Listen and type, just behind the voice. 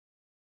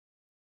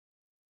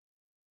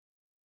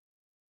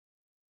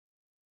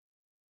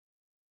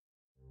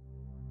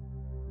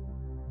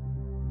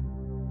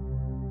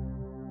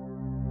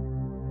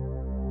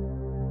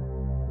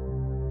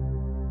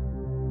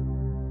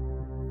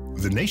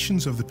The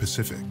nations of the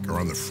Pacific are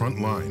on the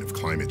front line of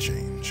climate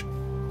change.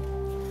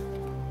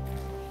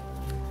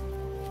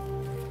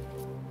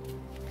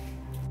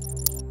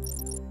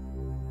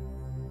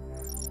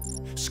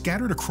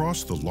 Scattered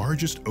across the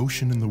largest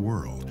ocean in the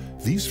world,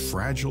 these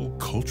fragile,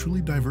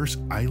 culturally diverse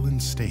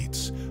island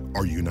states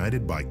are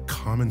united by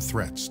common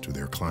threats to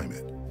their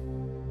climate.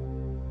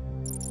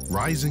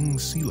 Rising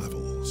sea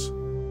levels,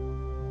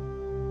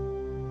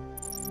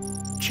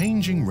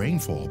 changing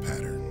rainfall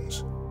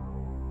patterns,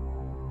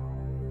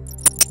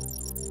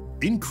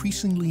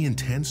 increasingly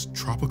intense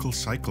tropical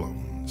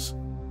cyclones,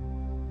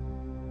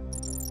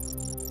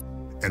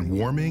 and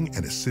warming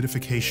and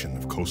acidification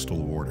of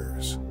coastal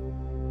waters.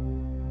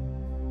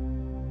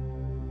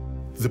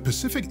 The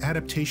Pacific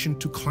Adaptation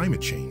to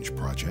Climate Change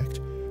Project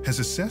has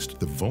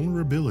assessed the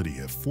vulnerability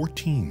of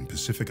 14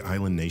 Pacific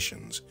Island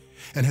nations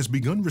and has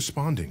begun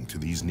responding to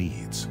these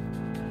needs.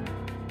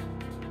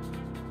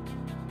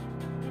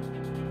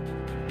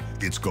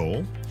 Its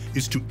goal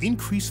is to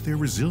increase their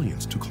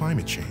resilience to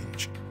climate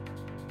change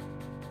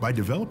by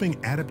developing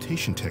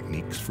adaptation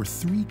techniques for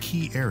 3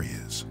 key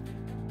areas: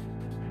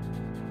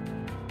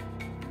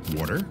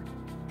 water,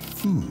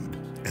 food,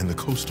 and the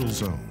coastal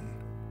zone.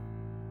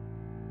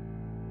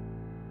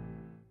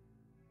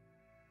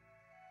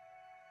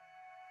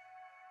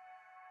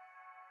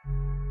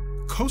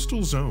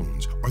 Coastal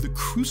zones are the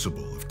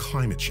crucible of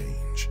climate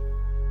change.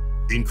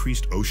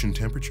 Increased ocean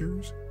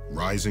temperatures,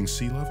 rising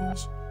sea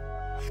levels,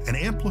 and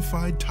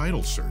amplified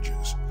tidal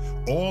surges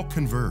all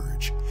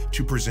converge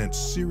to present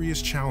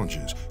serious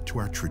challenges to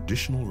our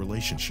traditional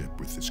relationship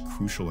with this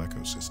crucial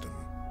ecosystem.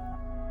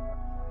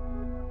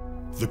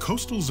 The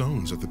coastal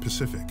zones of the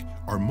Pacific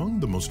are among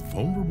the most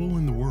vulnerable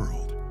in the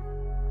world,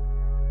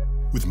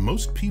 with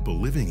most people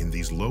living in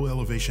these low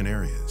elevation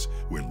areas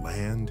where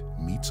land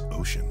meets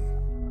ocean.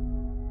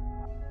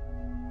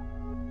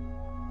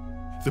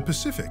 The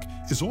Pacific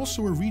is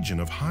also a region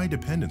of high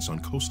dependence on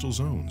coastal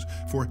zones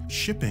for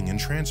shipping and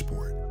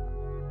transport,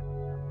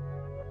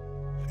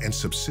 and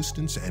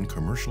subsistence and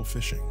commercial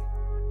fishing.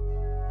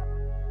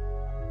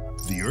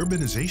 The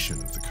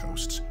urbanization of the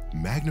coasts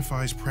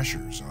magnifies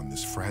pressures on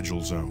this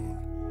fragile zone.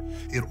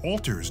 It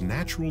alters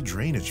natural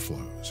drainage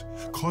flows,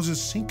 causes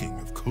sinking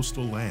of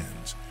coastal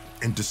lands,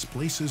 and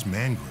displaces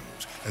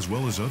mangroves as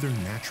well as other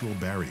natural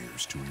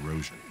barriers to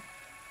erosion.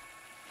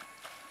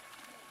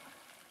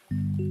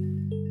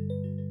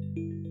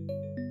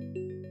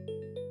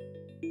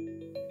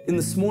 In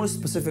the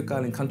smallest Pacific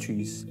Island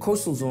countries,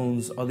 coastal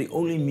zones are the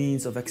only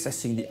means of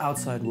accessing the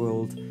outside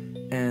world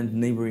and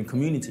neighboring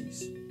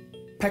communities.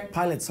 PAC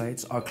pilot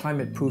sites are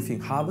climate-proofing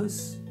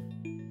harbors,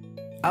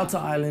 outer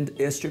island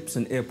airstrips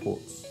and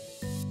airports,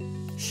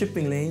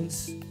 shipping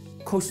lanes,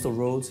 coastal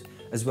roads,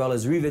 as well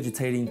as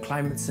revegetating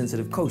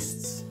climate-sensitive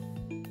coasts.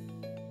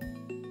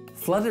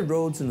 Flooded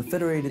roads in the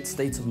federated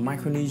states of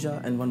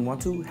Micronesia and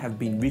Vanuatu have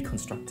been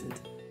reconstructed,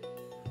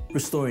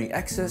 restoring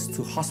access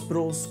to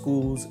hospitals,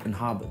 schools, and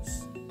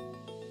harbors.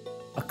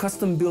 A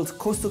custom-built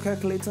coastal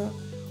calculator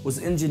was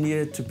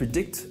engineered to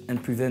predict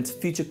and prevent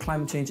future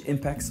climate change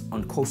impacts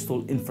on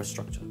coastal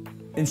infrastructure,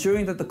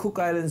 ensuring that the Cook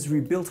Islands'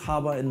 rebuilt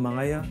harbour in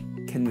Mangaya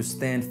can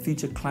withstand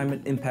future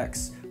climate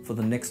impacts for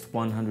the next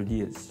 100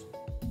 years.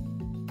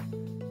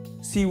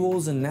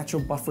 Seawalls and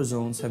natural buffer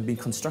zones have been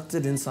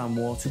constructed in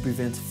Samoa to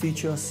prevent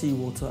future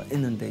seawater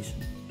inundation.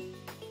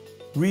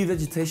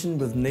 Revegetation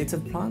with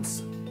native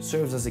plants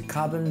serves as a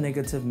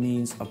carbon-negative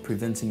means of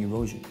preventing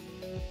erosion.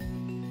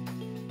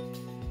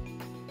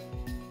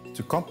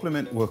 To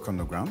complement work on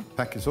the ground,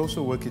 PAC is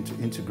also working to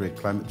integrate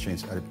climate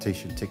change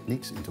adaptation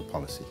techniques into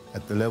policy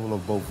at the level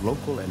of both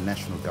local and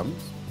national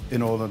governments,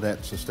 in order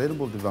that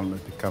sustainable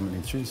development become an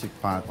intrinsic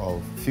part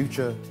of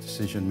future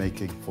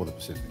decision-making for the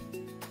Pacific.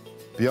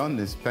 Beyond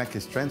this, PAC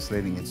is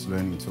translating its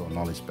learning to a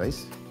knowledge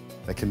base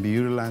that can be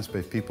utilized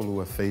by people who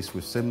are faced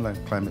with similar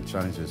climate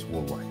challenges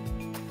worldwide.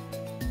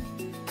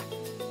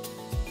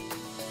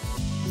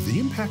 The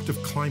impact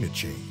of climate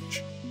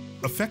change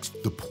affects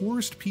the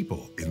poorest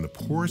people in the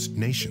poorest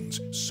nations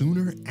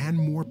sooner and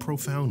more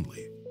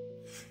profoundly,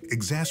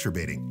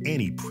 exacerbating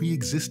any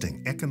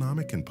pre-existing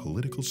economic and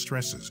political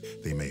stresses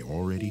they may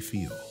already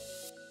feel.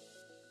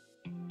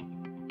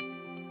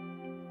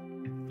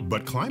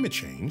 But climate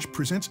change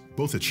presents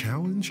both a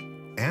challenge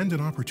and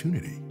an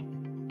opportunity.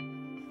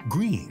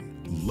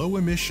 Green,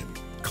 low-emission,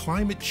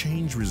 climate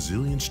change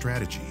resilient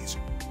strategies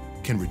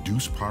can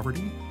reduce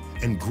poverty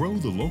and grow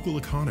the local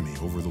economy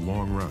over the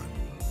long run.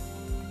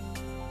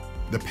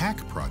 The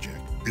PAC project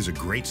is a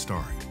great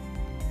start.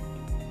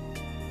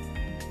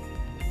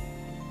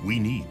 We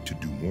need to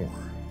do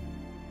more.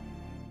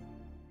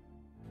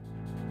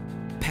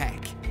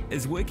 PAC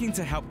is working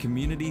to help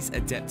communities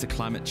adapt to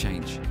climate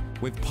change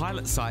with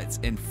pilot sites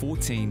in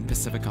 14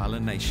 Pacific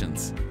Island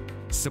nations,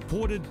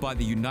 supported by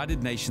the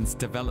United Nations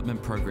Development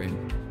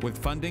Programme with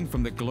funding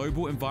from the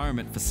Global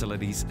Environment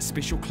Facility's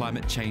Special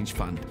Climate Change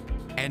Fund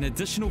and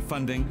additional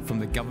funding from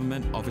the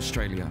Government of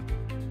Australia.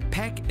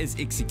 PAC is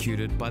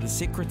executed by the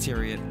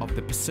Secretariat of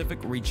the Pacific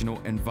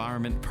Regional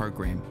Environment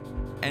Programme,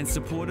 and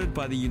supported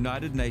by the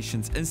United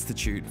Nations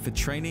Institute for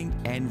Training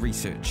and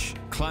Research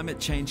Climate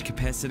Change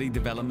Capacity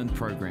Development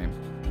Program,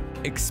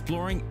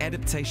 exploring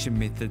adaptation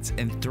methods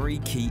in 3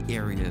 key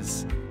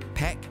areas.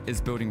 PAC is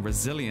building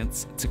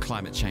resilience to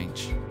climate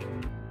change.